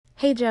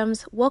Hey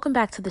Gems, welcome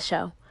back to the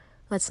show.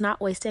 Let's not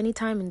waste any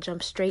time and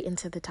jump straight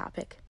into the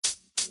topic.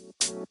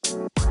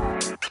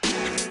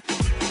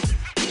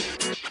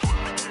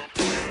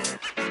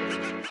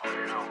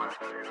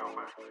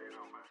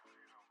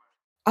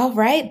 All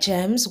right,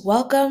 Gems,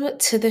 welcome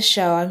to the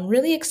show. I'm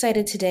really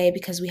excited today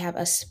because we have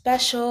a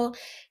special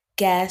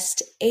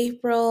guest,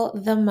 April,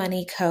 the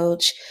money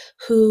coach,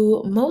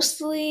 who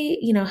mostly,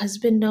 has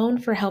been known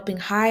for helping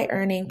high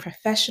earning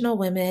professional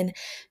women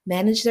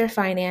manage their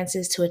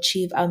finances to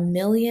achieve $1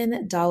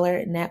 million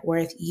net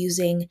worth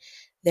using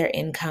their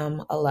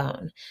income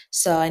alone.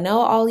 So I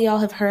know all y'all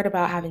have heard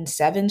about having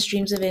 7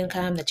 streams of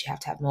income, that you have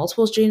to have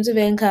multiple streams of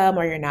income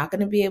or you're not going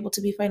to be able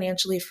to be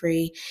financially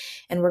free.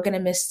 And we're going to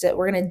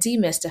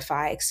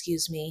demystify,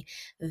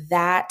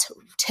 that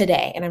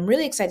today. And I'm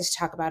really excited to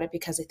talk about it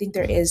because I think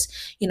there is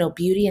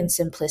beauty and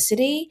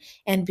simplicity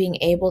and being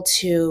able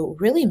to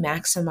really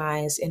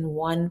maximize in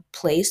one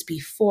place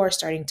before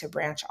starting to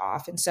branch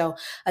off. And so,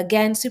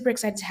 again, super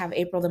excited to have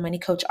April, the money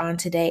coach, on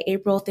today.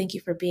 April, thank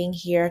you for being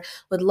here.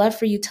 Would love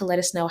for you to let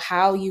us know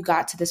how you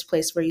got to this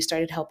place where you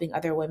started helping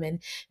other women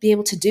be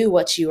able to do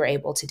what you were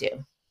able to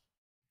do.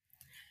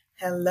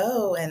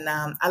 Hello, and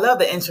I love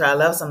the intro. I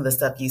love some of the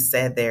stuff you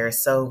said there.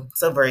 So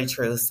very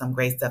true. Some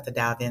great stuff to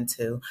dive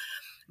into.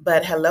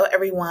 But hello,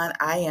 everyone.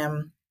 I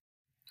am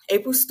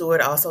April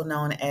Stewart, also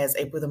known as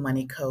April the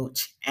Money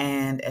Coach.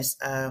 And as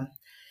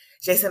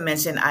Jason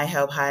mentioned, I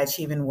help high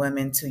achieving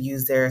women to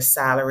use their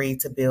salary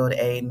to build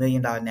a $1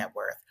 million net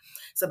worth.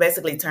 So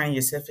basically, turning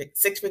your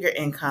six-figure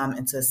income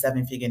into a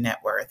 7-figure net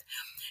worth.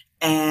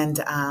 And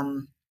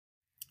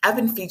I've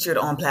been featured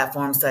on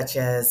platforms such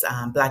as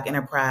Black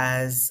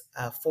Enterprise,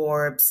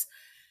 Forbes,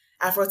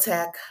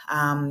 Afrotech,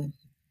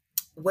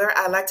 where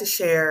I like to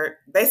share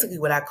basically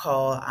what I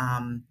call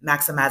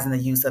maximizing the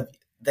use of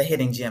the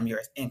hidden gem,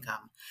 your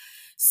income.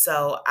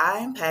 So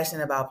I'm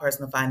passionate about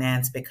personal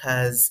finance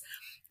because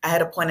I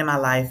had a point in my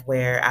life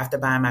where after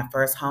buying my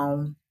first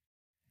home,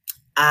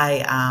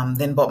 I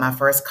then bought my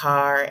first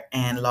car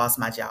and lost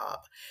my job.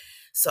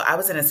 So I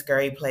was in a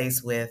scary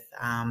place with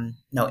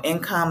no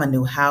income, a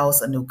new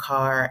house, a new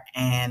car,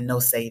 and no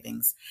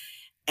savings.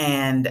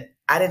 And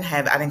I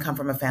didn't come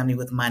from a family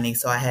with money,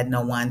 so I had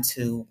no one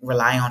to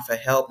rely on for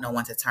help, no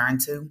one to turn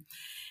to.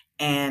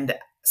 And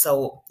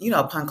so,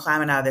 upon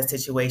climbing out of that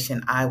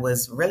situation, I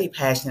was really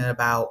passionate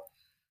about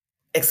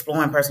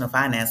exploring personal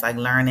finance, like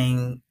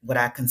learning what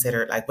I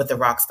considered like what the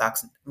rock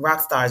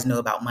stars knew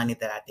about money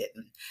that I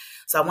didn't.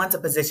 So I wanted to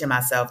position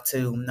myself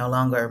to no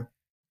longer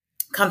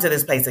come to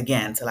this place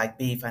again to like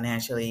be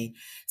financially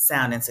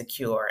sound and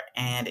secure.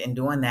 And in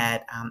doing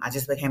that, I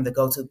just became the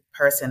go-to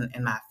person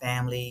in my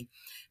family,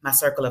 my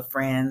circle of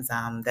friends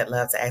that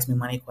love to ask me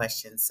money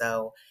questions.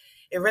 So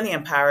it really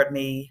empowered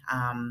me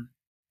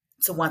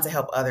to want to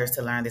help others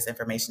to learn this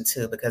information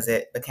too, because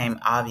it became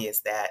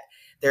obvious that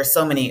there's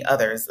so many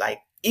others, like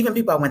even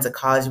people I went to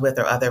college with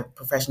or other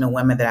professional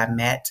women that I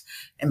met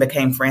and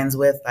became friends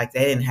with, like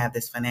they didn't have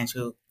this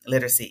financial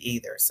literacy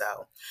either.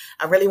 So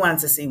I really wanted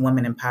to see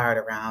women empowered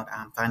around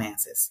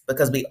finances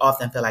because we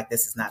often feel like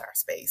this is not our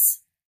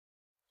space.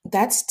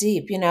 That's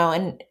deep,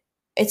 and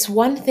it's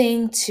one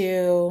thing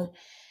to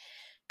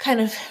kind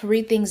of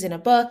read things in a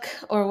book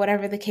or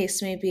whatever the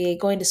case may be.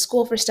 Going to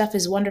school for stuff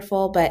is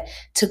wonderful, but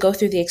to go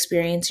through the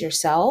experience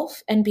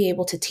yourself and be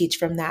able to teach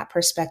from that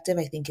perspective,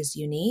 I think is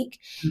unique.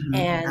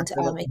 And it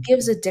Absolutely.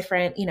 gives a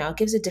different, it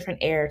gives a different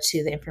air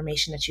to the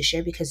information that you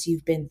share because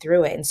you've been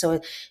through it. And so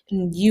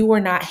you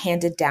were not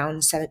handed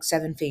down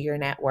seven-figure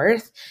net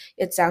worth.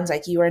 It sounds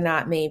like you are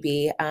not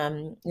maybe,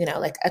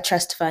 like a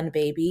trust fund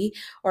baby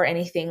or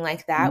anything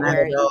like that, Not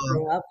where at you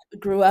all.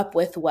 grew up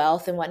with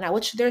wealth and whatnot,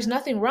 which there's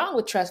nothing wrong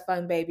with trust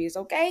fund babies,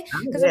 okay?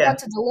 Oh, Because I'm yeah. about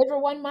to deliver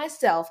one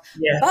myself.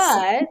 Yes.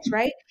 But,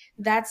 right,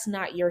 that's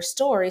not your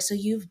story. So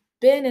you've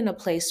been in a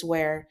place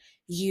where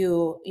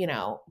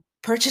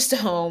purchased a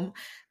home,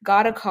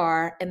 got a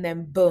car, and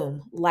then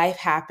boom, life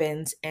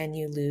happens and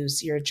you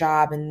lose your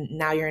job. And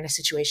now you're in a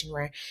situation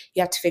where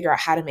you have to figure out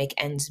how to make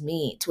ends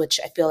meet, which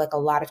I feel like a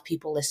lot of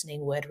people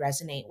listening would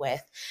resonate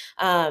with.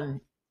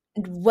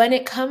 When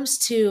it comes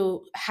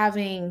to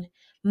having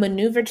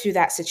maneuvered through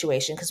that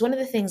situation, because one of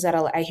the things that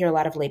I hear a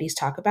lot of ladies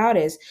talk about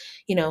is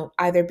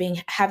either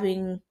being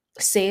having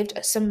saved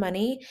some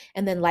money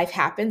and then life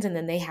happens and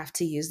then they have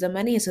to use the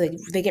money, and so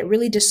they get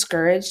really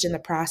discouraged in the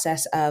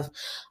process of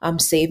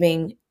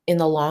saving in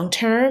the long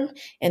term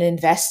and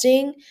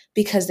investing,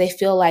 because they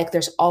feel like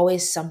there's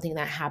always something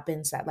that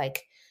happens that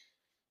like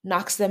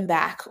knocks them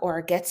back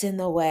or gets in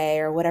the way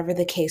or whatever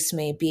the case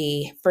may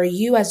be. For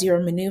you, as you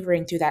were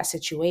maneuvering through that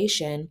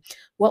situation,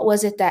 what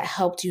was it that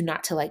helped you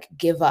not to like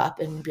give up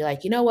and be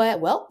like, you know what,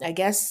 well, I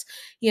guess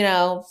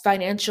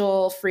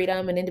financial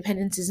freedom and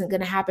independence isn't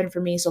going to happen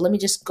for me, so let me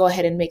just go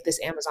ahead and make this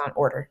Amazon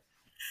order?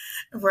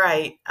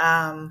 Right.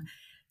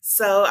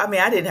 So I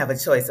mean, I didn't have a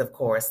choice, of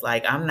course.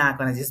 Like, I'm not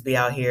going to just be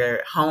out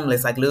here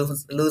homeless, like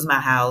lose my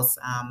house,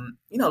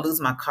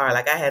 lose my car.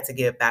 Like, I had to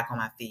get back on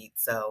my feet.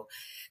 So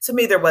to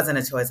me, there wasn't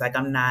a choice. Like,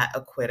 I'm not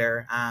a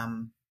quitter.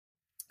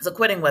 So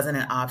quitting wasn't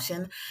an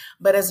option.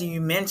 But as you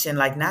mentioned,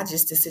 like not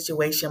just the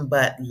situation,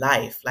 but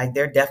life. Like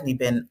there definitely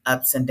been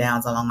ups and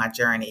downs along my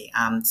journey.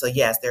 So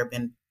yes, there have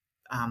been,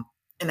 um,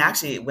 and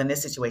actually when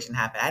this situation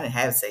happened, I didn't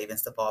have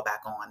savings to fall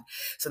back on.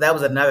 So that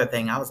was another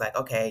thing. I was like,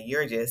 okay,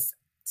 you're just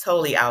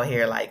totally out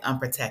here like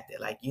unprotected.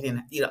 Like I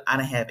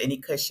didn't have any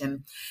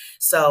cushion.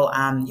 So,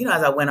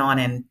 as I went on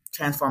and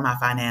transformed my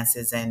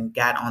finances and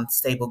got on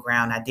stable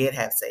ground, I did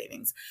have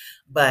savings,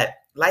 but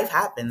life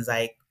happens.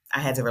 Like I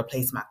had to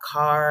replace my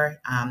car.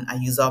 I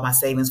used all my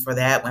savings for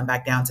that, went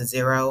back down to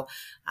zero.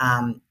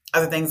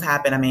 Other things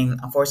happened. I mean,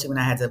 unfortunately, when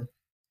I had to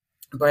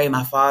bury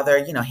my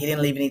father, he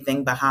didn't leave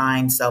anything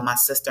behind. So my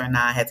sister and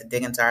I had to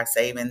dig into our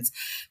savings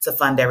to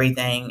fund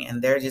everything.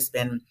 And there just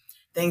been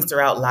things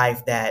throughout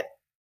life that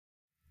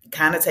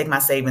kind of take my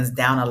savings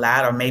down a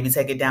lot or maybe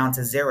take it down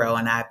to zero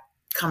and I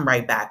come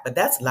right back. But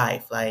that's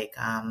life. Like,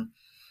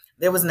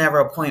 there was never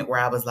a point where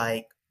I was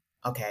like,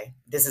 okay,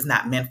 this is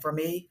not meant for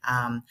me.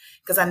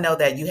 Because I know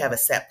that you have a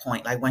set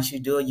point. Like once you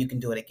do it, you can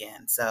do it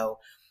again. So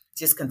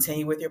just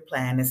continue with your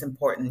plan. It's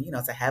important,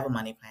 to have a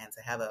money plan,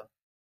 to have a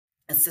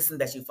system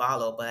that you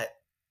follow, but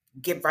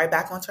get right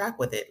back on track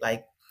with it.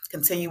 Like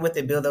continue with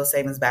it, build those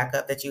savings back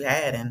up that you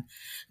had and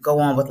go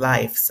on with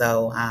life.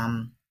 So,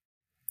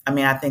 I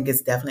mean, I think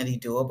it's definitely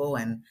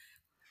doable and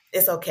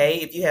it's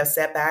okay if you have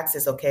setbacks.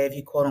 It's okay if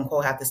you quote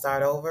unquote have to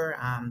start over.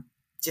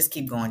 Just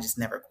keep going, just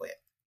never quit.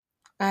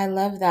 I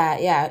love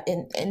that. Yeah.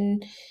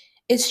 And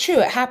it's true.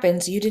 It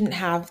happens. You didn't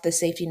have the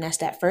safety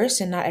nest at first,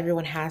 and not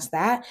everyone has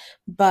that.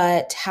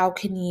 But how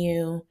can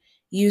you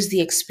use the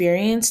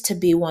experience to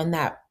be one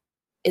that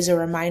is a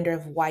reminder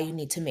of why you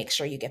need to make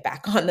sure you get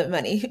back on the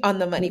money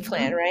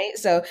plan, Mhm. right?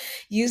 So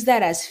use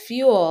that as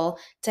fuel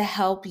to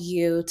help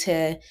you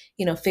to,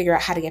 figure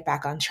out how to get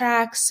back on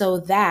track so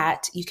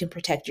that you can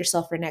protect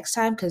yourself for next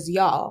time. Because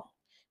y'all,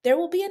 there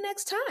will be a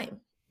next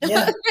time.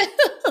 Yeah,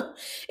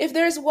 If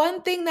there's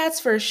one thing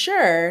that's for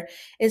sure,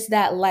 is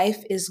that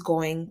life is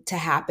going to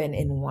happen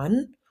in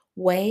one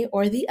way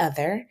or the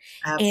other.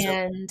 absolutely.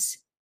 And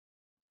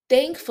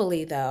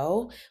thankfully,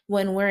 though,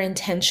 when we're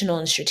intentional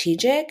and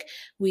strategic,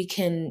 we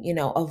can,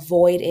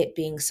 avoid it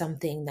being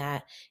something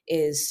that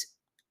is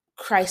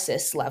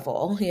crisis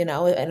level.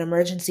 An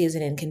emergency is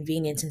an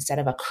inconvenience instead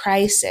of a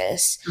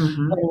crisis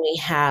Mhm. when we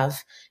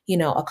have,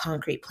 a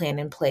concrete plan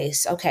in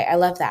place. Okay, I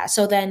love that.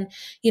 So then,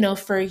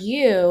 for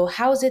you,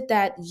 how is it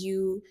that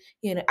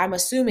I'm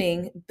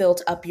assuming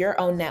built up your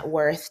own net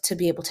worth to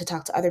be able to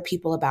talk to other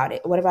people about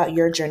it? What about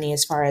your journey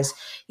as far as,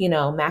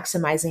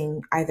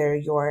 maximizing either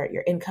your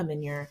income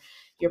and your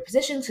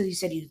position? Because you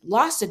said you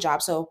lost a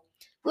job. So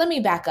let me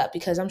back up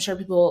because I'm sure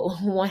people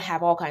want to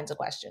have all kinds of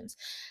questions.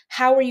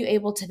 How were you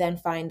able to then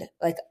find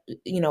like,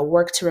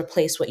 work to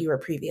replace what you were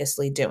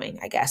previously doing,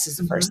 I guess is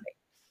the first Mhm.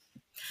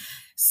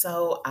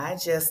 So I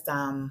just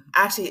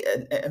actually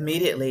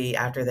immediately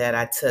after that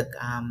I took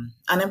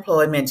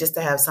unemployment just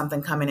to have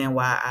something coming in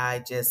while I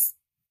just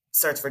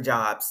search for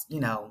jobs,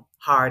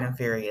 hard and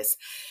furious.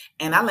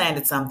 And I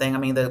landed something. I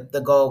mean,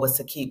 the goal was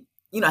to keep,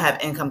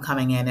 have income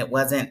coming in. It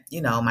wasn't,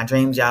 my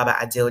dream job, an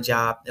ideal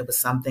job. It was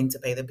something to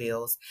pay the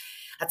bills.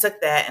 I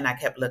took that and I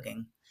kept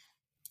looking.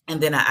 And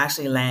then I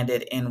actually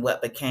landed in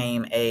what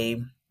became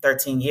a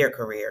 13-year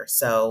career.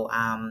 So,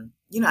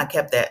 I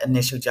kept that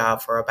initial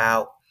job for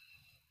about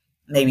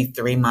maybe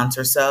 3 months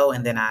or so.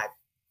 And then I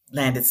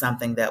landed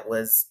something that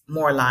was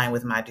more aligned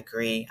with my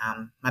degree.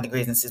 My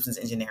degree is in systems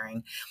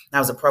engineering. I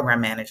was a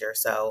program manager.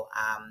 So,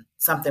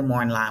 something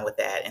more in line with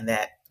that. And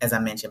that, as I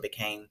mentioned,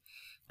 became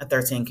a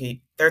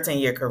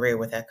 13-year career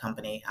with that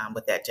company,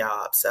 with that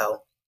job.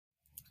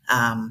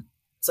 Um,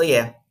 so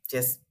yeah,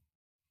 just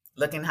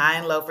looking high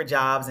and low for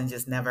jobs and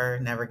just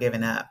never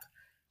giving up.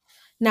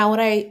 Now, what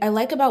I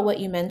like about what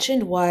you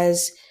mentioned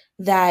was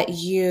that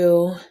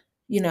you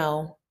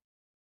know,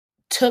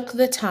 took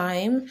the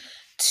time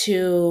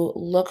to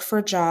look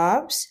for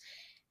jobs,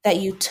 that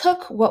you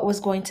took what was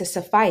going to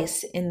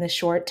suffice in the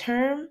short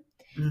term,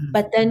 Mhm.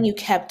 but then you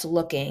kept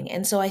looking.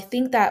 And so I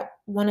think that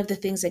one of the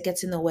things that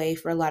gets in the way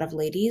for a lot of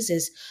ladies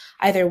is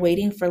either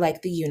waiting for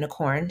like the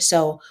unicorn.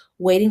 So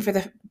waiting for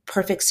the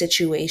perfect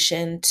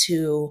situation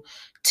to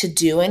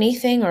do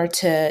anything or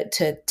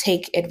to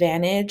take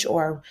advantage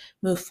or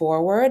move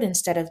forward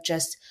instead of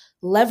just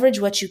leverage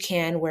what you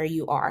can where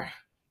you are.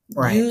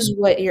 Right. Use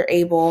what you're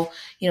able,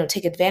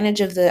 take advantage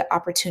of the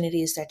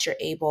opportunities that you're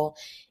able.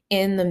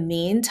 In the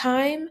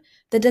meantime,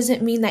 that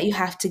doesn't mean that you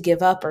have to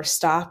give up or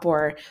stop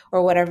or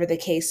whatever the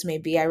case may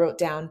be. I wrote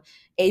down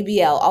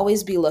ABL,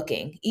 always be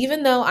looking.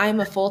 Even though I'm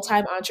a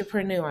full-time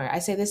entrepreneur, I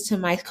say this to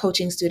my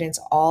coaching students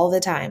all the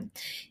time.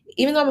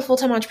 Even though I'm a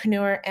full-time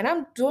entrepreneur and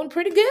I'm doing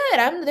pretty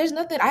good, there's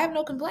nothing, I have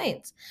no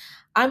complaints.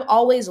 I'm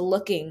always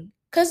looking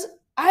because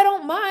I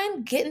don't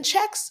mind getting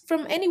checks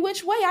from any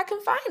which way I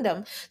can find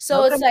them.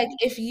 So Okay. it's like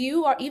if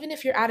you are, even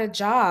if you're at a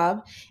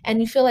job and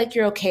you feel like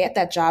you're okay at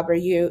that job or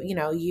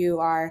you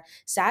are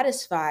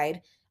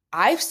satisfied,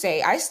 I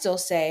still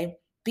say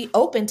be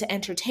open to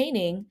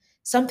entertaining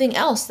something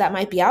else that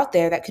might be out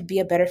there that could be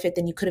a better fit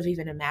than you could have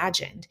even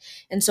imagined.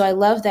 And so I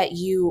love that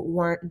you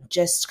weren't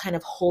just kind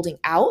of holding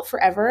out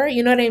forever,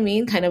 you know what I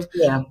mean? Kind of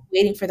Yeah.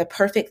 waiting for the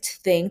perfect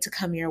thing to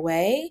come your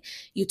way.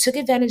 You took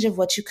advantage of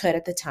what you could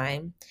at the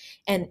time.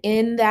 And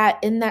in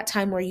that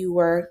time where you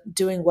were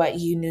doing what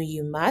you knew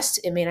you must,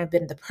 it may not have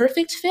been the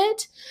perfect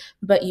fit,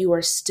 but you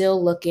were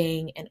still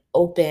looking and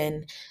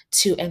open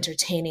to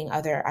entertaining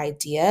other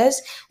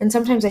ideas. And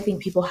sometimes I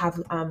think people have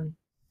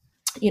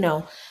you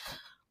know,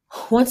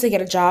 once they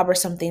get a job or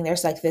something,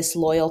 there's like this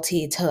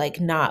loyalty to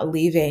like not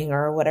leaving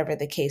or whatever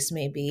the case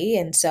may be.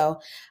 And so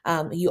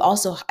you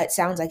also, it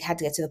sounds like, had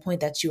to get to the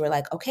point that you were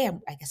like, okay,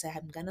 I guess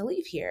I'm going to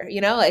leave here,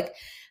 like,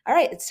 all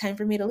right, it's time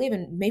for me to leave.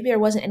 And maybe there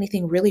wasn't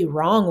anything really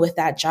wrong with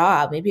that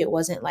job. Maybe it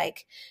wasn't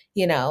like,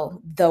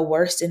 the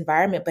worst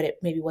environment, but it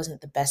maybe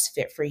wasn't the best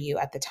fit for you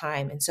at the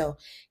time. And so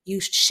you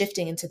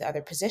shifting into the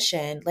other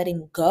position,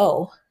 letting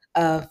go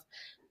of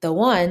the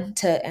one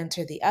to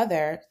enter the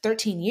other,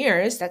 13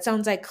 years, that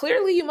sounds like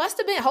clearly you must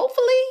have been,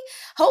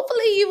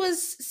 hopefully you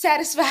was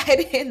satisfied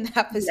in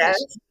that position.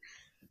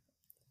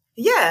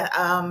 Yes.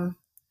 Yeah.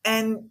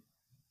 And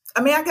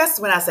I mean, I guess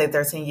when I say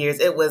 13 years,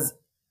 it was,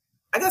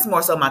 I guess,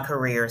 more so my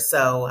career.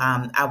 So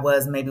I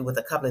was maybe with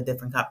a couple of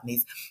different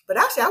companies, but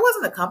actually, I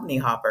wasn't a company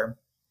hopper.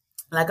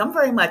 Like, I'm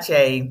very much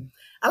I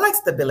like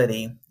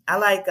stability.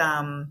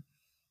 I'm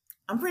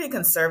pretty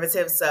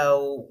conservative.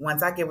 So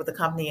once I get with the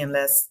company,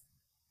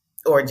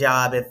 or a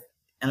job, if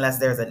unless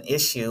there's an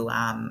issue,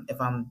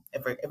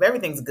 if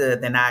everything's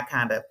good, then I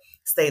kind of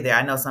stay there.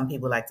 I know some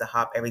people like to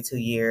hop every 2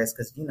 years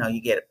because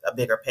you get a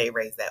bigger pay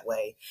raise that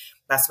way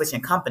by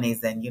switching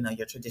companies than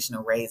your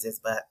traditional raises.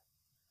 But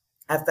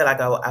I feel like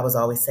I was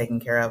always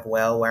taken care of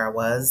well where I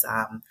was,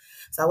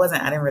 so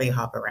I didn't really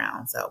hop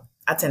around. So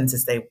I tended to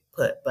stay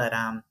put. But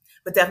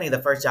definitely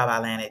the first job I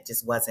landed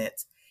just wasn't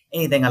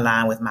anything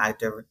aligned with my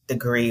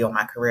degree or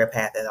my career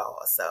path at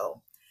all.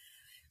 So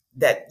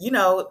that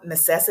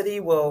necessity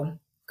will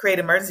create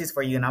emergencies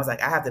for you, and I was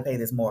like, I have to pay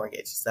this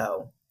mortgage,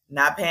 so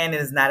not paying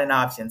is not an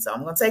option. So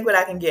I'm going to take what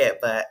I can get,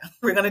 but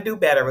we're going to do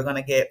better. We're going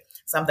to get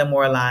something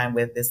more aligned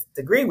with this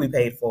degree we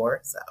paid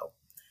for. So I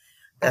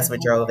that's what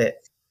love drove it.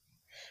 it.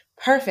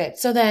 Perfect.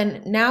 So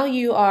then now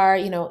you are,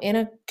 in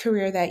a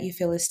career that you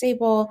feel is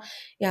stable.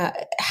 Yeah.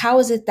 How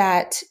is it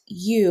that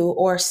you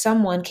or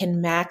someone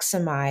can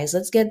maximize?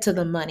 Let's get to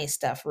the money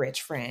stuff,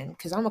 rich friend,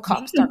 because I'm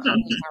start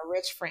calling you my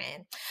rich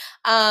friend.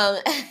 Um,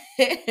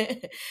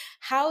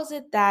 how is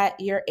it that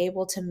you're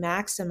able to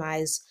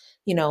maximize,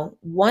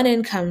 one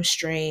income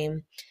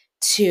stream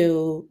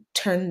to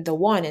turn the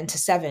one into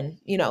seven,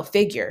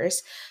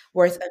 figures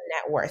worth of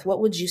net worth?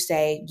 What would you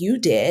say you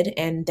did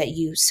and that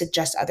you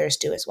suggest others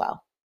do as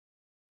well?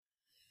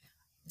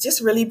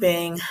 Just really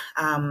being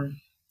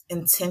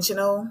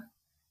intentional,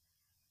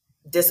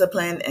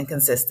 disciplined, and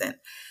consistent.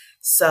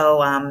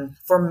 So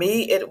for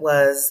me, it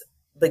was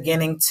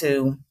beginning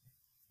to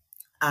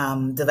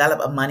develop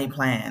a money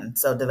plan.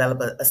 So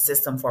develop a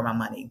system for my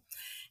money.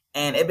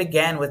 And it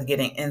began with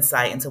getting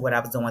insight into what I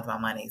was doing with my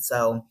money.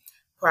 So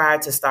prior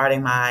to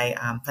starting my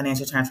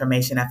financial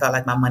transformation, I felt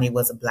like my money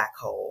was a black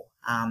hole.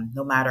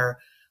 No matter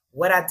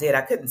what I did,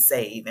 I couldn't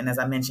save. And as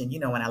I mentioned,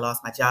 when I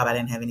lost my job, I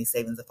didn't have any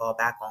savings to fall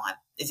back on.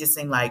 It just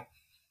seemed like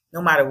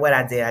no matter what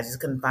I did, I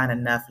just couldn't find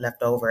enough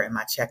left over in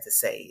my check to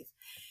save.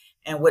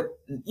 And what,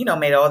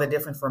 made all the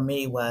difference for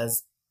me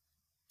was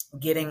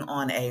getting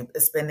on a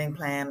spending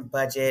plan,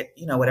 budget,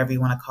 whatever you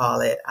want to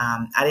call it.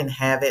 I didn't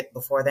have it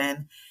before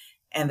then.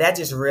 And that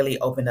just really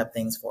opened up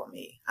things for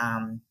me.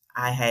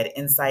 I had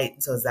insight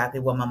into exactly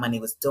what my money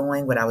was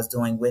doing, what I was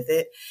doing with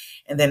it.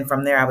 And then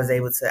from there, I was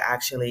able to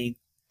actually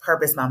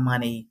purpose my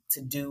money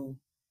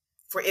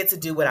for it to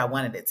do what I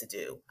wanted it to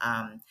do.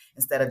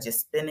 Instead of just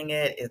spending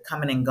it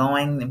coming and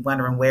going and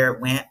wondering where it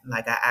went,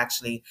 like I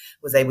actually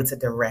was able to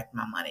direct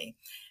my money.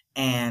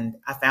 And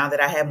I found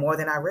that I had more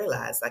than I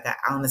realized. Like I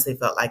honestly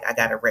felt like I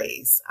got a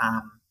raise.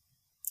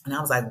 And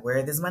I was like, where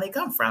did this money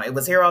come from? It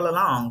was here all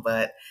along,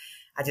 but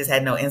I just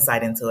had no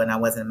insight into it and I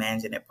wasn't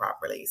managing it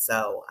properly.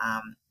 So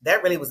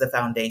that really was the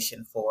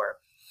foundation for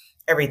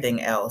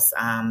everything else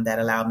that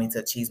allowed me to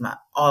achieve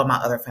all of my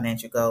other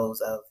financial goals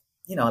of,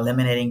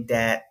 eliminating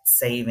debt,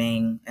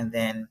 saving, and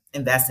then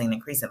investing,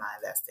 increasing my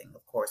investing,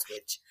 of course,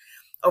 which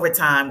over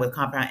time with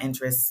compound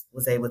interest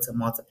was able to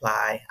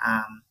multiply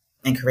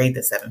and create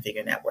the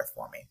seven-figure net worth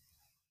for me.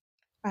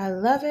 I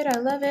love it. I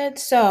love it.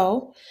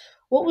 So,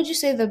 what would you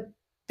say the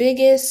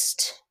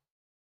biggest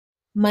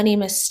money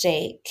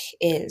mistake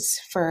is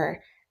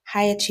for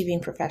high achieving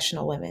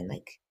professional women?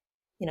 Like,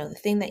 the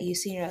thing that you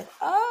see and you're like,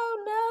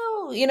 oh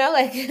no,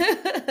 like, you're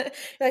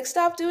like,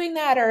 stop doing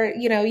that, or,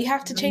 you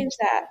have to Mhm. change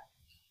that.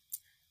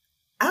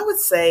 I would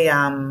say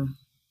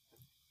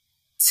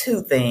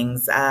two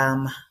things.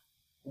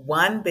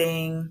 One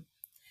being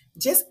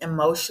just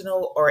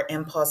emotional or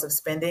impulsive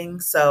spending.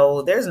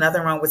 So there's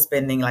nothing wrong with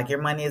spending. Like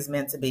your money is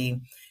meant to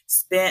be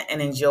spent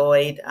and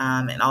enjoyed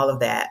and all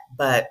of that.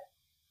 But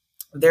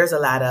there's a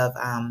lot of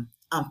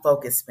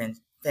unfocused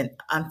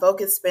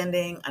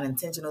spending,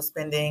 unintentional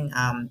spending,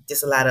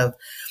 just a lot of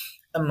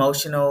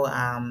emotional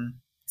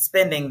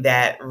spending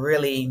that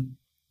really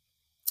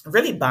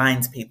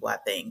binds people, I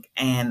think.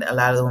 And a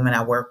lot of the women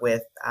I work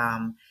with,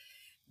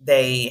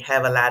 they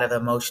have a lot of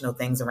emotional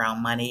things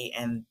around money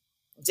and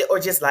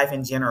or just life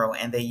in general,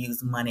 and they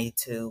use money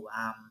to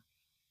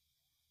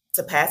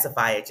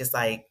pacify it, just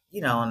like,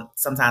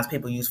 sometimes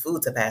people use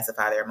food to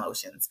pacify their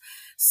emotions.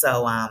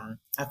 So I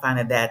find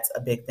that that's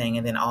a big thing.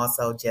 And then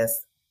also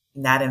just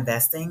not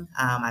investing.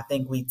 I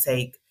think we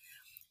take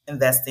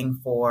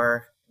investing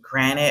for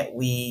granted.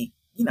 We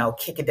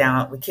kick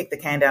the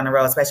can down the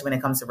road, especially when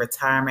it comes to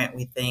retirement.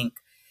 We think,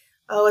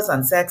 oh, it's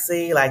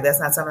unsexy. Like,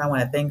 that's not something I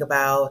want to think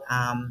about.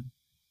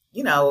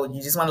 You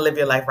just want to live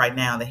your life right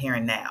now, the here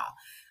and now.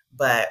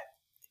 But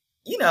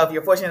if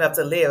you're fortunate enough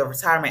to live,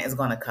 retirement is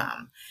going to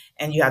come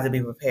and you have to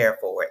be prepared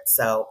for it.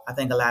 So I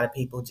think a lot of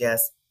people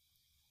just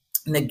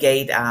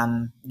negate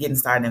getting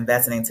started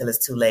investing until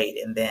it's too late.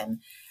 And then,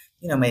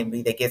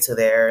 maybe they get to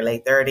their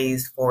late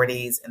 30s,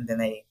 40s, and then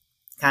they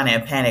kind of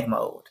in panic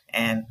mode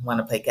and want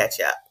to play catch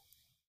up.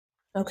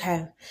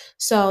 Okay.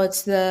 So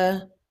it's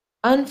the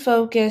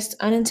unfocused,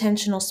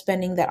 unintentional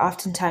spending that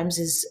oftentimes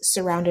is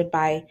surrounded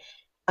by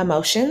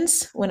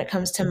emotions when it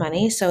comes to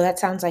money. So that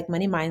sounds like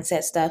money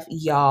mindset stuff,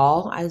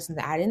 y'all. I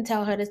didn't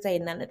tell her to say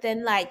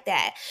nothing like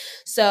that.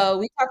 So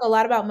we talk a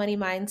lot about money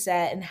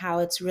mindset and how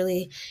it's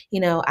really,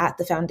 at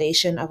the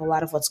foundation of a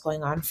lot of what's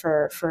going on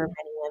for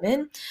many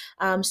women.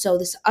 So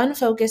this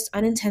unfocused,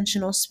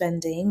 unintentional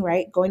spending,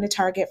 right? Going to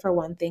Target for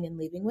one thing and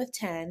leaving with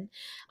 10.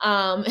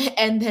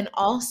 And then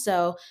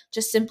also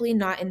just simply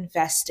not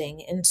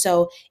investing. And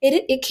so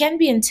it can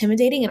be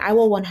intimidating, and I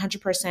will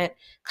 100%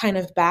 kind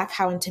of back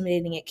how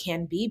intimidating it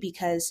can be,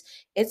 because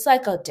it's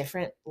like a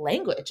different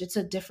language. It's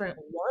a different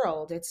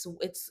world. It's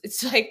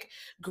like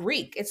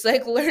Greek. It's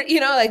like like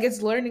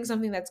it's learning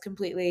something that's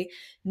completely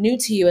new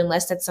to you,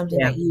 unless that's something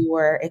Yeah. that you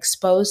were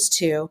exposed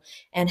to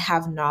and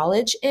have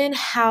knowledge in.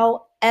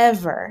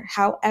 However,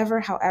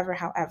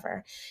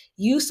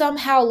 you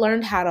somehow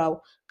learned how to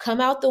come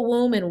out the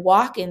womb and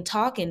walk and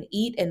talk and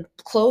eat and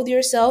clothe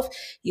yourself.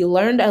 You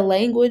learned a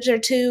language or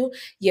two.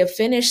 You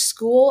finished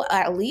school,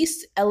 at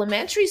least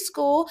elementary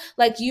school.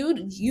 Like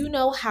you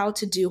know how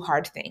to do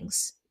hard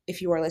things if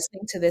you are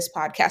listening to this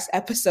podcast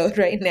episode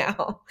right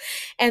now.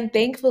 And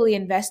thankfully,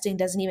 investing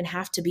doesn't even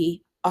have to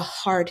be a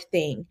hard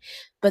thing,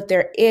 but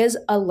there is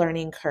a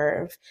learning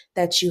curve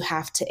that you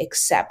have to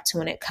accept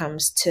when it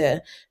comes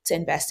to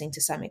investing to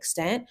some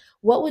extent.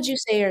 What would you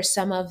say are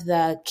some of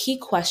the key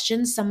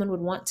questions someone would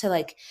want to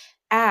like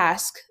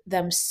ask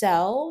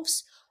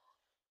themselves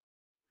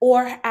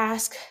or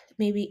ask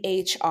maybe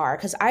HR?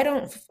 Because I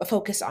don't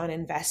focus on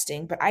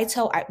investing, but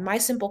my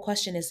simple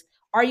question is,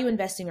 are you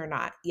investing or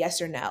not?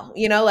 Yes or no?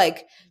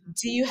 Like,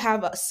 do you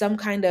have some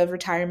kind of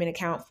retirement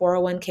account,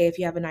 401k if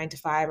you have a 9 to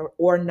 5,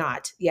 or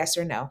not? Yes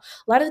or no?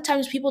 A lot of the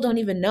times people don't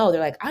even know.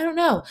 They're like, I don't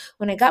know.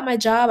 When I got my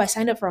job, I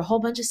signed up for a whole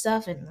bunch of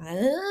stuff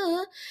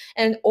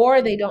and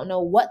or they don't know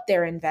what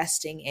they're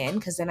investing in.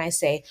 Because then I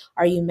say,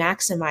 are you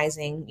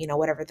maximizing,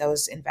 whatever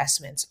those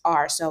investments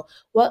are? So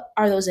what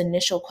are those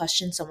initial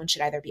questions someone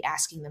should either be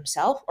asking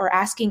themselves or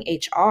asking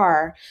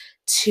HR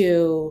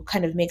to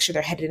kind of make sure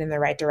they're headed in the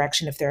right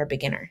direction if they're a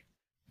beginner?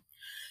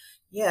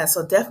 Yeah,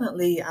 so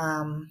definitely,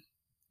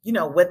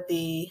 what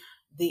the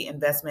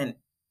investment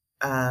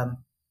um,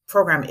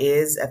 program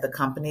is at the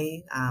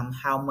company,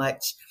 how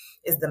much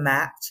is the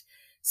match?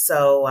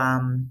 So,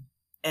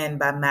 and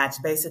by match,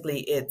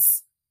 basically,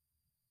 it's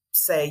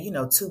say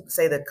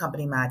say the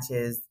company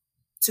matches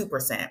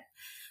 2%.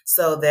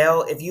 So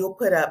if you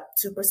put up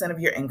 2% of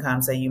your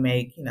income, say you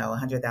make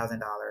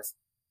 $100,000.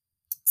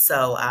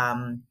 So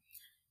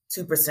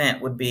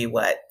 2% would be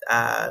what,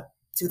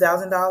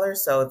 $2,000.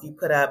 So if you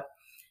put up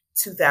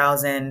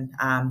 2,000,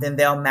 then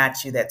they'll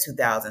match you that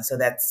 2,000. So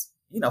that's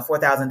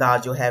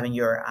 $4,000 you'll have in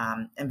your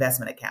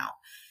investment account.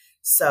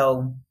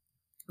 So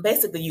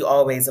basically, you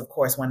always, of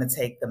course, want to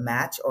take the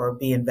match or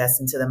be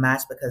invested into the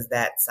match, because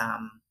that's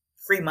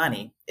free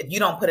money. If you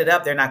don't put it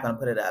up, they're not going to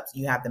put it up. So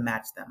you have to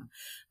match them.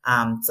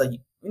 So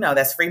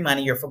that's free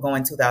money. You're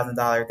foregoing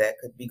 $2,000 that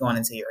could be going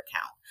into your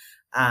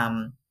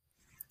account.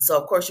 So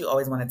of course, you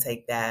always want to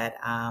take that.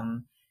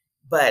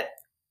 But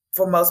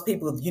for most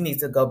people, you need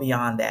to go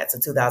beyond that. So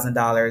 $2,000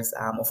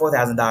 or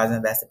 $4,000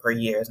 invested per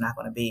year is not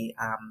going to be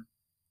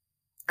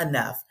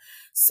enough.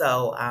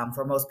 So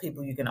for most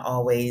people, you can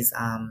always,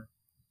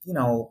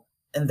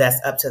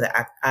 invest up to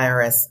the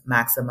IRS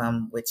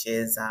maximum, which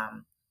is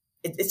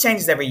it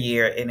changes every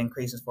year. It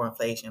increases for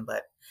inflation,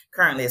 but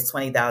currently it's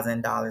 $20,000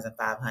 and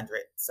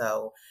 500.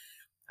 So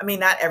I mean,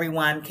 not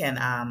everyone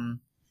can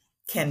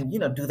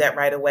do that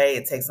right away.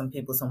 It takes some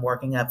people some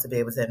working up to be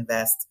able to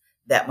invest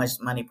that much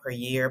money per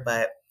year,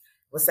 but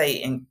we'll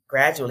say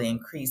gradually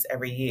increase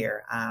every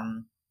year.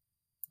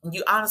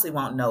 You honestly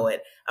won't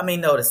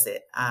notice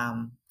it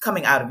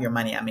coming out of your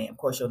money. I mean, of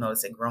course, you'll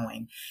notice it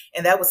growing.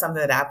 And that was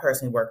something that I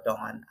personally worked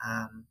on.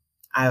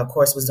 I, of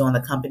course, was doing the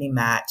company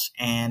match,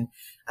 and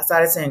I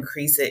started to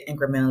increase it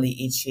incrementally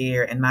each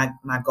year. And my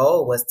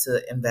goal was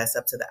to invest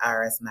up to the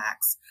IRS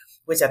max,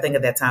 which I think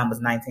at that time was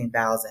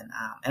 19,000.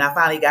 And I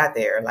finally got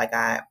there. Like,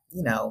 I,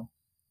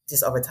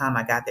 just over time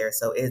I got there.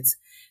 So it's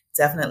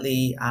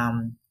definitely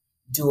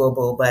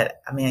doable.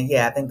 But I mean,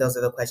 yeah, I think those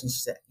are the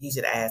questions you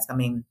should ask. I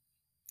mean,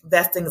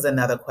 vesting is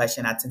another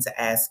question I tend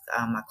to ask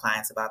my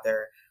clients about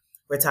their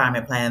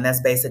retirement plan. And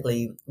that's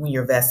basically when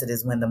you're vested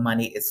is when the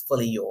money is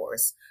fully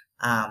yours.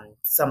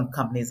 Some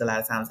companies a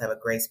lot of times have a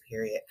grace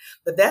period,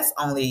 but that's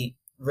only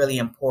really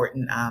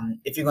important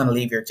if you're going to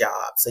leave your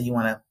job. So you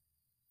want to,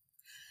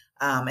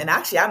 and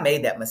actually I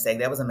made that mistake.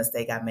 That was a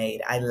mistake I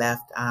made. I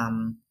left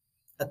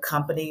a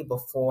company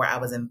before I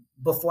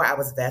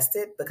was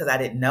vested because I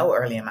didn't know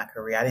early in my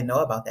career. I didn't know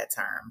about that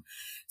term.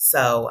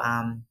 So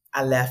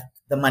I left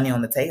the money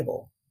on the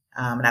table.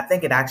 And I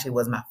think it actually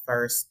was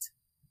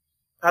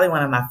probably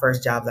one of my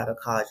first jobs out of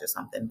college or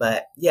something.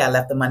 But yeah, I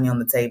left the money on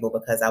the table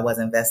because I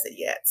wasn't vested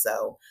yet.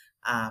 So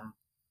um,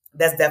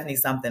 that's definitely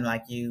something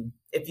like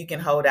if you can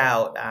hold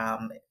out,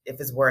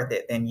 if it's worth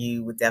it, then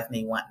you would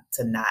definitely want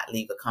to not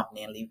leave a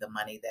company and leave the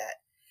money that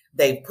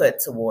they put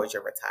towards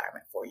your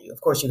retirement for you.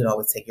 Of course, you can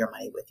always take your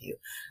money with you.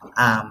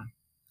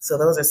 So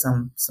those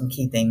are some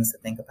key things to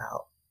think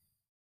about.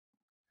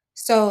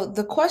 So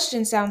the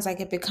question sounds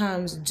like it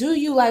becomes, do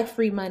you like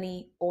free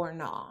money or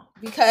not?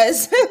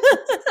 Because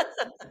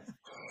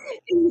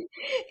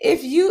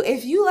if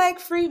you like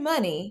free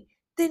money,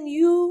 then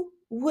you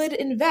would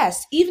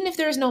invest even if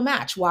there's no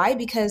match. Why?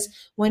 Because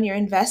when you're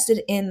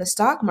invested in the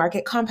stock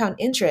market, compound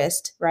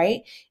interest,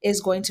 right,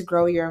 is going to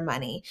grow your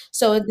money.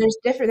 So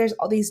there's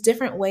all these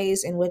different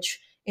ways in which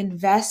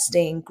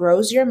investing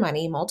grows your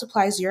money,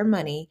 multiplies your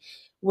money,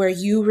 where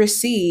you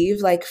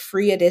receive like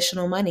free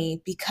additional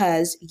money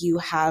because you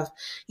have,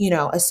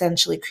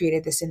 essentially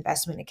created this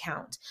investment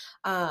account.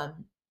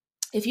 Um,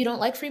 if you don't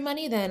like free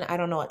money, then I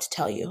don't know what to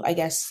tell you. I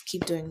guess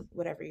keep doing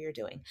whatever you're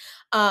doing.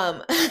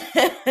 Um,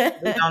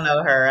 We don't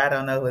know her. I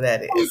don't know who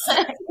that is.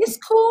 it's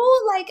cool,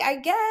 like I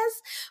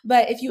guess.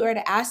 But if you were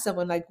to ask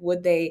someone, like,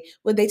 would they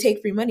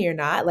take free money or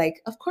not?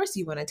 Like, of course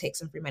you want to take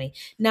some free money.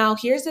 Now,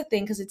 here's the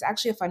thing, because it's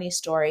actually a funny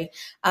story.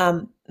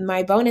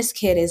 My bonus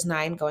kid is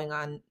 9, going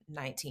on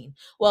 19.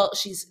 Well,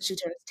 she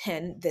turns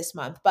 10 this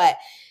month, but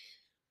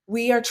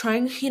we are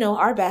trying,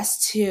 our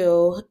best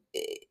to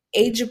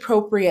age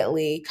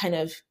appropriately kind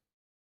of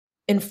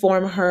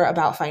inform her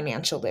about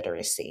financial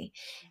literacy.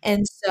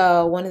 And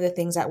so one of the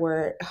things that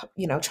we're,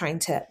 trying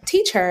to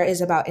teach her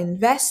is about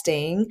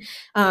investing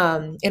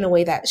in a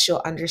way that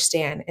she'll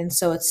understand. And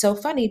so it's so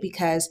funny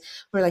because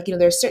we're like,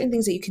 there's certain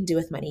things that you can do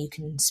with money. You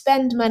can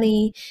spend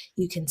money,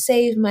 you can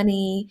save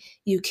money,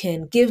 you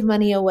can give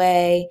money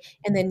away,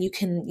 and then you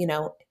can,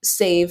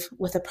 save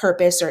with a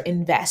purpose or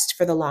invest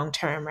for the long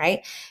term,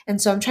 right?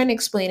 And so I'm trying to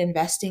explain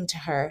investing to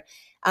her,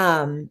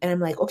 and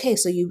I'm like, okay,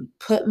 so you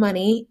put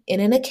money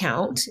in an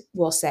account,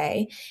 we'll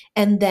say,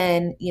 and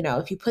then,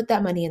 if you put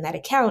that money in that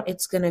account,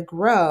 it's going to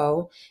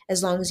grow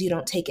as long as you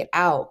don't take it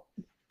out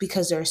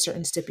because there are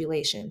certain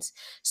stipulations.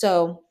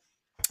 So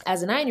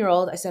as a 9-year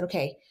old, I said,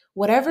 okay,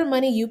 whatever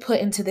money you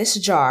put into this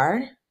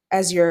jar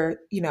as your,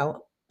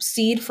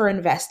 seed for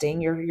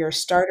investing, your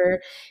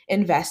starter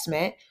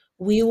investment,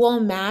 we will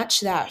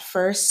match that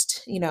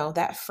first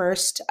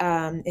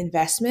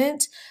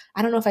investment.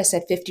 I don't know if I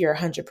said 50 or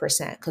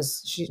 100%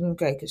 because she's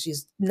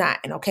not.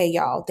 And okay,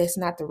 y'all, that's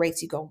not the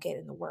rates you gonna get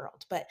in the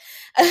world. But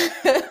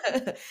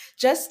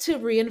just to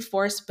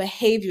reinforce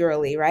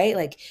behaviorally, right?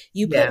 Like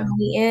you put Yeah.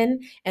 money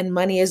in and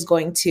money is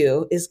going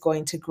to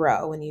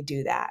grow when you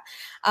do that.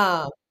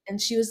 Um,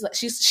 and she was like,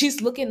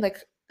 she's looking like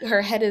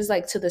her head is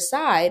like to the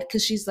side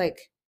because she's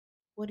like,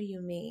 what do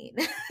you mean?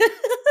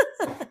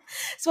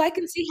 So I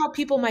can see how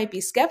people might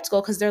be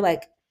skeptical because they're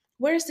like,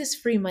 where's this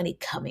free money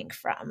coming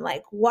from?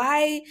 Like,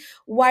 why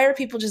are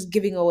people just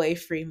giving away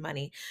free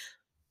money?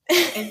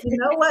 And you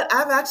know what?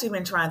 I've actually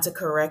been trying to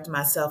correct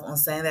myself on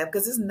saying that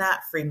because it's not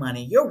free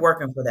money. You're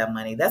working for that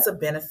money. That's a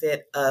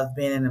benefit of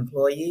being an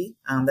employee.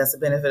 That's a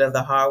benefit of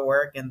the hard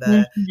work and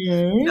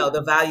Mhm.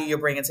 the value you're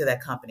bringing to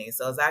that company.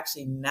 So it's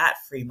actually not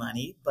free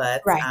money,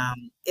 but Right.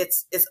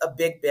 it's a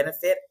big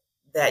benefit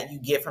that you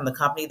get from the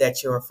company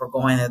that you're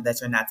foregoing and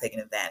that you're not taking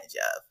advantage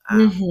of. A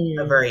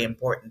Mhm. very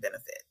important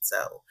benefit.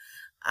 So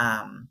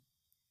um,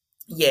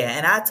 yeah,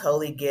 and I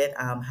totally get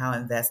how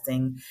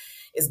investing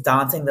is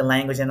daunting, the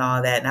language and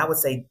all that. And I would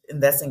say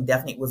investing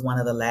definitely was one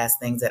of the last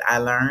things that I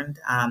learned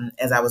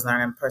as I was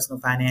learning personal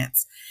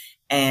finance.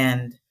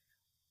 And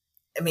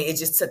I mean, it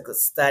just took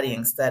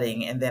studying,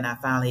 and then I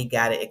finally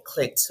got it. It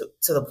clicked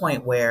to the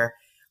point where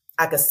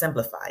I could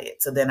simplify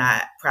it. So then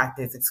I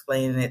practiced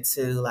explaining it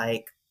to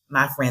like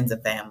my friends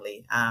and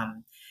family.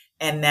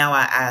 And now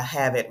I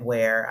have it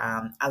where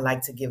I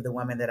like to give the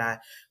women that I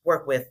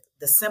work with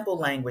the simple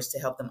language to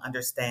help them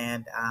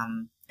understand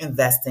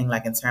investing,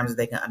 like in terms of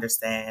they can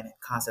understand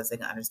concepts they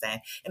can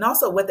understand, and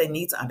also what they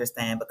need to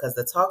understand. Because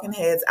the talking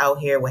heads out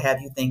here will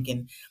have you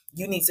thinking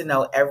you need to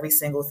know every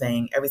single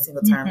thing, every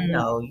single term. Mhm.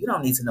 No, you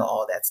don't need to know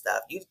all that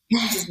stuff. You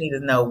just need to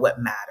know what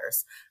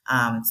matters.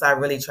 So I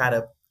really try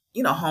to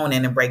hone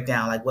in and break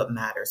down like what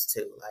matters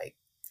too. Like,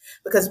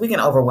 because we can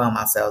overwhelm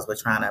ourselves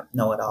with trying to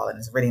know it all and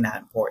it's really not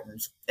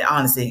important.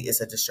 Honestly,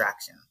 it's a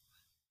distraction.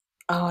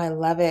 Oh, I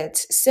love it.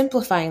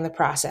 Simplifying the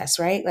process,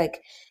 right?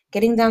 Like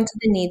getting down to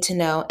the need to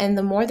know. And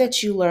the more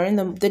that you learn,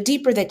 the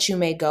deeper that you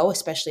may go,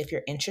 especially if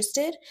you're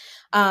interested.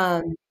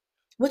 Um,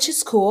 which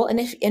is cool.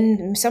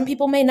 And some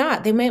people may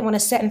not. They might want to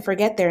set and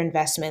forget their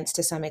investments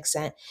to some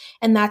extent.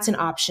 And that's an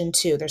option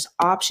too. There's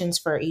options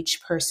for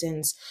each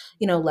person's,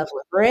 level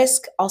of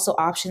risk, also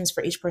options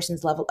for each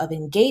person's level of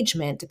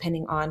engagement,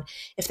 depending on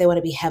if they want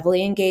to be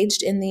heavily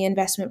engaged in the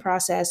investment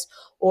process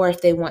or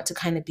if they want to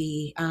kind of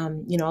be, a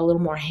little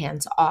more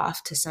hands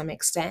off to some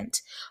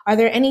extent. Are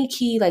there any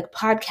key like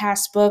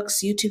podcasts, books,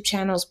 YouTube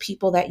channels,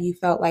 people that you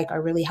felt like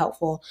are really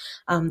helpful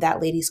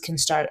that ladies can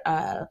start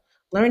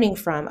learning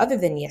from other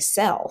than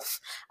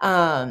yourself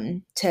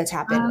to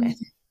tap in with? Um,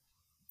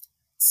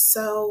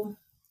 so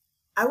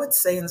I would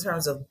say in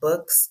terms of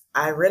books,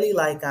 I really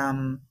like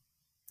Ramit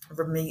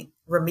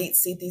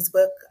Sethi's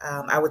book.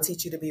 I Would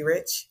Teach You to Be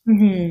Rich.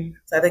 Hmm.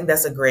 So I think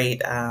that's a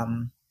great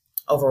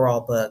overall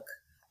book.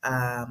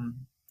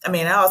 I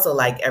mean, I also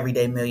like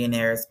Everyday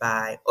Millionaires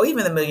or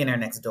even The Millionaire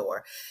Next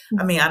Door.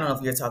 I mean, I don't know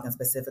if you're talking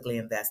specifically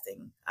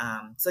investing.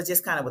 So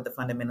just kind of with the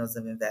fundamentals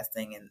of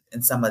investing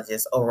and some of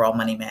just overall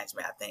money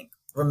management, I think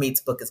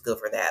Ramit's book is good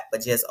for that.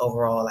 But just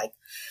overall, like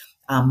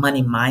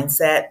money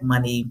mindset,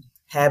 money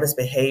habits,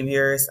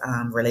 behaviors,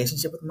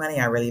 relationship with money,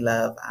 I really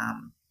love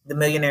The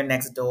Millionaire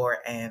Next Door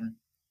and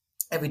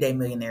Everyday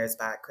Millionaires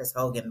by Chris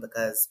Hogan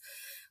because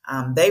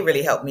they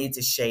really helped me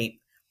to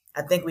shape.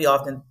 I think we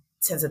often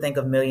tend to think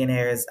of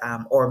millionaires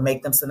or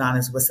make them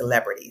synonymous with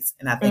celebrities.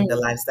 And I think the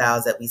Mm,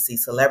 lifestyles that we see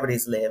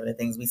celebrities live and the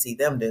things we see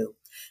them do,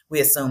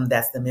 we assume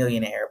that's the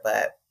millionaire.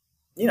 But,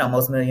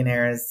 most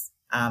millionaires,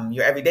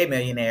 your everyday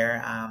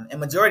millionaire, and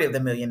majority of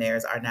the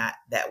millionaires are not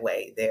that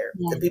way. They're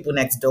the yeah. people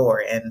next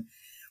door and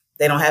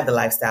they don't have the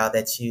lifestyle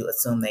that you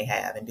assume they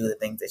have and do the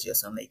things that you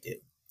assume they do.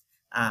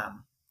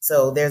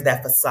 So there's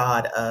that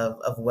facade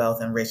of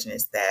wealth and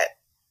richness that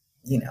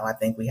I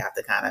think we have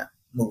to kind of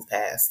move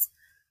past.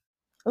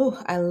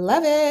 Oh, I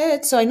love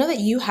it. So I know that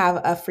you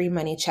have a free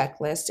money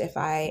checklist, if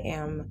I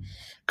am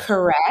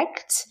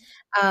correct.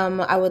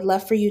 I would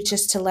love for you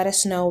just to let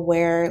us know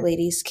where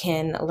ladies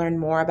can learn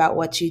more about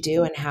what you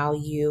do and how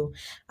you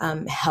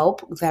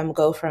help them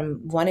go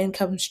from one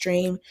income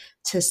stream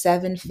to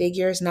seven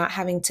figures, not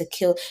having to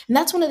kill. And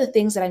that's one of the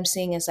things that I'm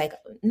seeing is like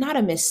not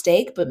a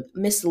mistake, but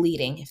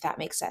misleading, if that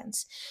makes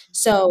sense.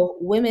 So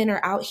women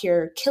are out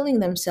here killing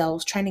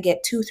themselves trying to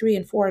get two, three,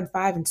 and four, and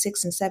five, and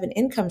six, and seven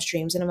income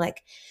streams. And I'm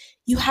like,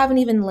 you haven't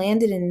even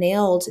landed and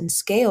nailed and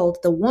scaled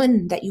the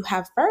one that you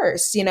have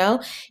first, you know?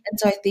 And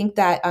so I think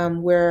that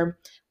we're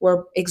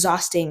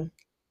exhausting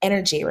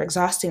energy, we're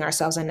exhausting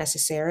ourselves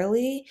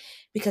unnecessarily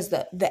because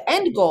the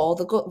end goal,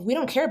 the goal, we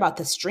don't care about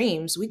the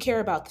streams, we care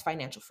about the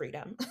financial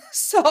freedom.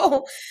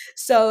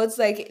 So it's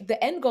like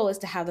the end goal is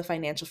to have the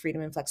financial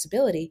freedom and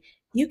flexibility.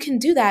 You can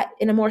do that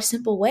in a more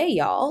simple way,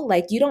 y'all.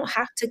 Like you don't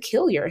have to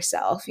kill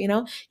yourself, you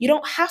know? You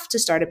don't have to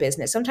start a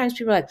business. Sometimes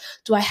people are like,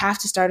 do I have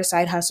to start a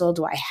side hustle?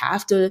 Do I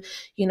have to,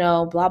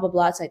 blah, blah,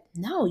 blah. It's like,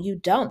 no, you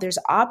don't. There's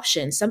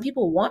options. Some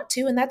people want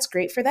to, and that's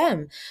great for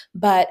them.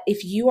 But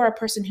if you are a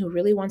person who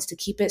really wants to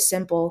keep it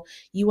simple,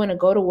 you want to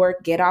go to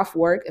work, get off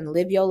work, and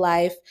live your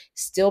life,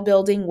 still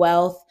building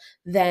wealth,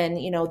 then,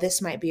 this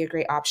might be a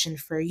great option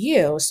for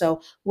you.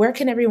 So, where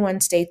can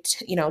everyone stay,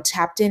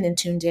 tapped in and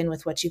tuned in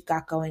with what you've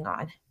got going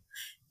on?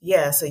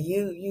 Yeah, so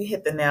you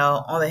hit the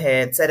nail on the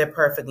head, said it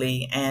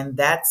perfectly, and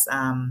that's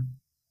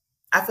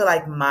I feel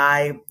like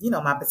my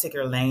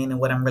particular lane and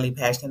what I'm really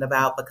passionate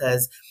about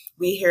because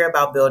we hear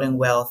about building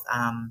wealth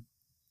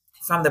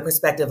from the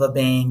perspective of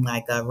being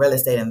like a real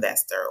estate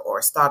investor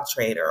or stock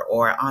trader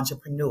or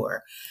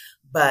entrepreneur,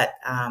 but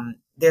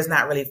there's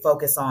not really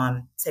focus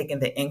on taking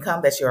the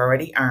income that you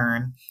already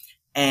earn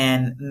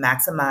and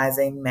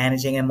maximizing,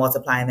 managing, and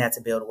multiplying that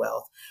to build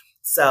wealth.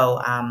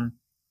 So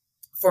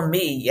for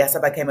me, yes,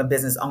 I became a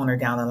business owner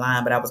down the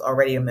line, but I was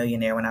already a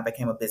millionaire when I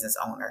became a business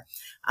owner.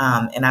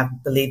 And I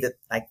believe that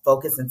like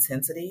focus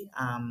intensity,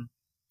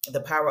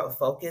 the power of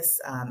focus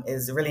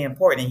is really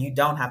important. And you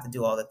don't have to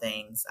do all the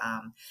things.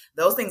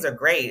 Those things are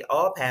great.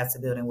 All paths to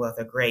building wealth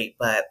are great.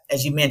 But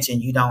as you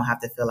mentioned, you don't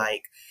have to feel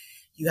like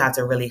you have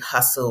to really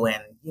hustle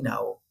and,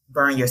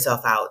 burn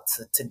yourself out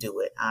to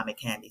do it. It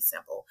can be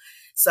simple.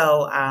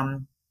 So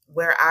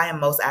where I am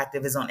most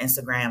active is on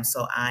Instagram.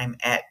 So I'm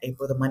at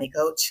April the Money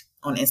Coach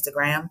on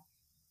Instagram.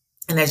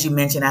 And as you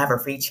mentioned, I have a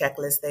free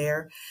checklist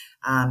there.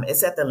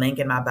 It's at the link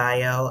in my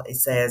bio. It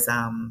says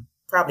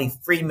probably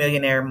free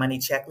millionaire money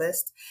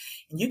checklist.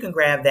 And you can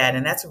grab that.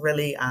 And that's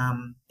really,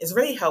 it's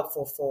really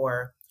helpful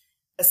for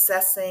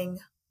assessing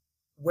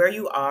where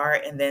you are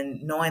and then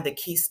knowing the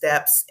key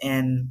steps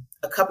in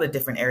a couple of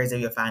different areas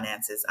of your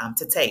finances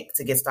to take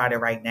to get started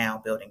right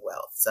now building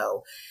wealth.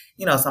 So,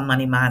 some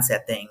money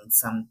mindset things,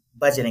 some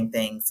budgeting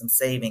things, some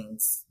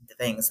savings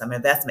things, some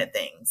investment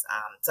things,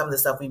 some of the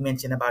stuff we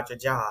mentioned about your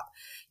job.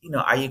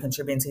 Are you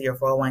contributing to your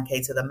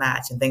 401k to the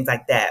match and things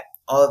like that?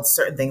 All of the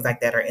certain things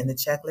like that are in the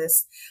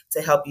checklist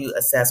to help you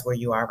assess where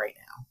you are right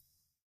now.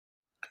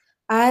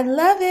 I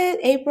love it,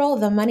 April,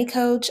 the money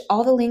coach.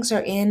 All the links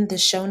are in the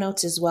show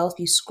notes as well. If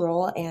you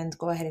scroll and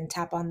go ahead and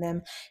tap on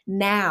them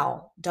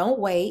now, don't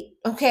wait.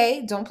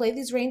 Okay, don't play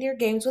these reindeer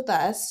games with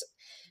us.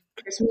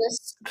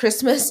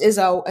 Christmas is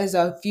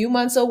a few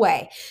months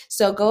away.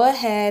 So go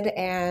ahead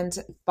and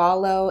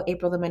follow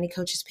April the Money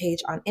Coach's page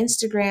on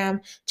Instagram.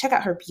 Check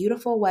out her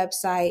beautiful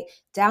website.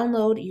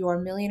 Download your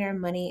millionaire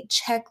money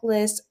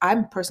checklist.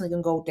 I'm personally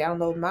gonna go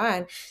download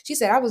mine. She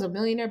said I was a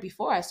millionaire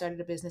before I started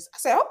a business. I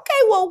said,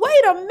 okay, well,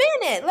 wait a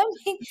minute. Let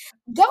me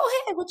go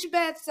ahead with your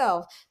bad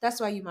self.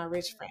 That's why you my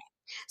rich friend.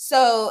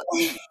 So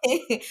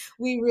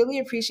we really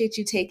appreciate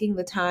you taking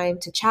the time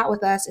to chat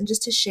with us and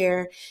just to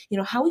share,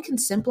 how we can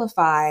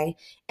simplify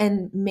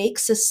and make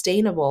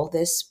sustainable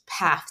this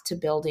path to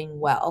building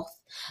wealth.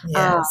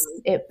 Um, Yes.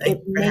 it Thank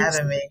you for makes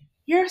having me.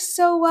 You're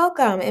so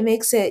welcome. It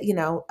makes it,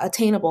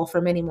 attainable for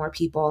many more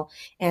people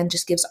and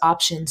just gives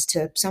options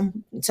to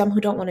some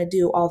who don't want to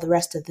do all the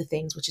rest of the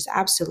things, which is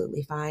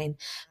absolutely fine.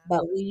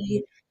 But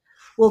we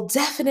will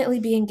definitely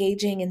be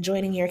engaging and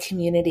joining your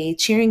community,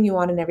 cheering you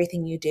on in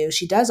everything you do.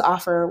 She does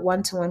offer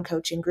one-to-one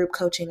coaching, group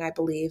coaching, I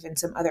believe, and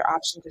some other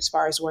options as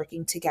far as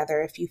working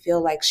together if you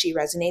feel like she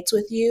resonates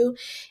with you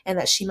and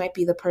that she might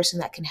be the person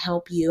that can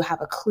help you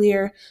have a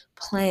clear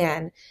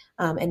plan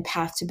and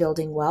path to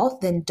building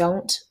wealth. Then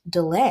don't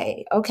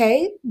delay.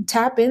 Okay,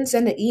 tap in,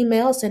 send an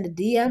email, send a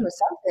DM or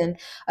something,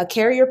 a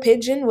carrier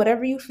pigeon,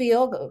 whatever you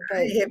feel, but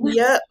Hit me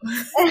up.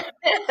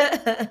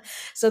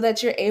 so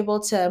that you're able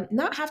to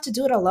not have to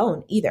do it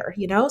alone either,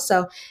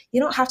 so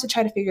you don't have to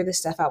try to figure this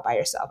stuff out by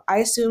yourself. I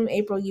assume,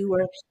 April,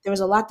 there was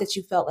a lot that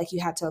you felt like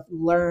you had to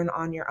learn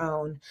on your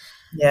own. um,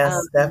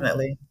 Yes,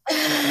 definitely.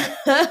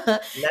 and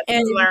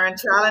Lessons learned,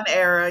 trial and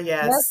error.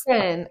 Yes.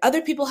 listen,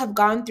 other people have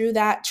gone through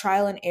that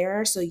trial and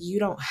error, so you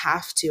don't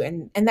have to,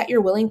 and that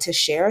you're willing to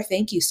share.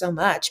 Thank you so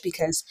much,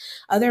 because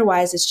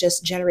otherwise it's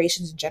just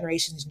generations and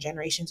generations and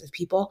generations of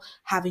people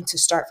having to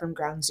start from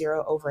ground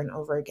zero over and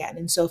over again.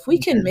 And so if we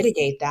can Yes,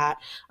 mitigate that,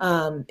 we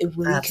can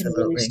really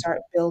absolutely.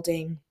 start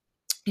building,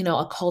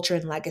 a culture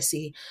and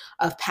legacy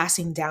of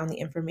passing down the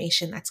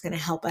information that's going to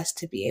help us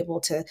to be able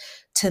to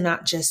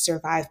not just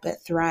survive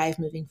but thrive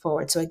moving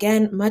forward. So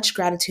again, much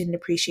gratitude and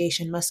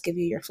appreciation. Must give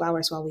you your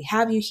flowers while we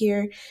have you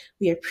here.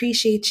 We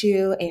appreciate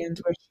you and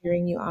we're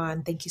cheering you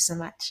on. Thank you so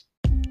much.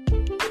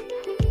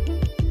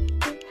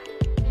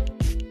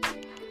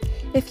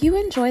 If you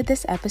enjoyed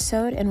this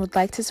episode and would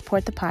like to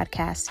support the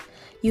podcast,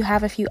 you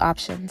have a few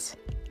options.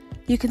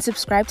 You can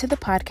subscribe to the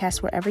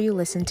podcast wherever you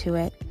listen to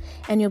it,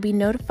 and you'll be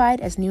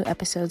notified as new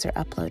episodes are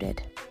uploaded.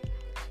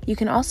 You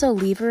can also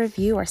leave a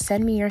review or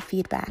send me your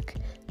feedback.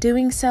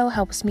 Doing so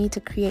helps me to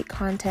create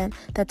content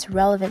that's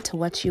relevant to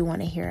what you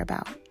want to hear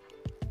about.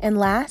 And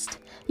last,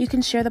 you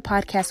can share the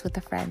podcast with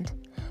a friend.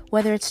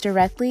 Whether it's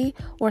directly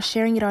or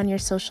sharing it on your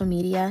social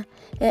media,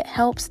 it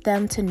helps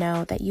them to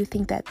know that you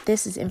think that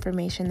this is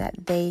information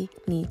that they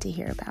need to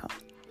hear about.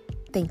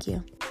 Thank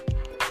you.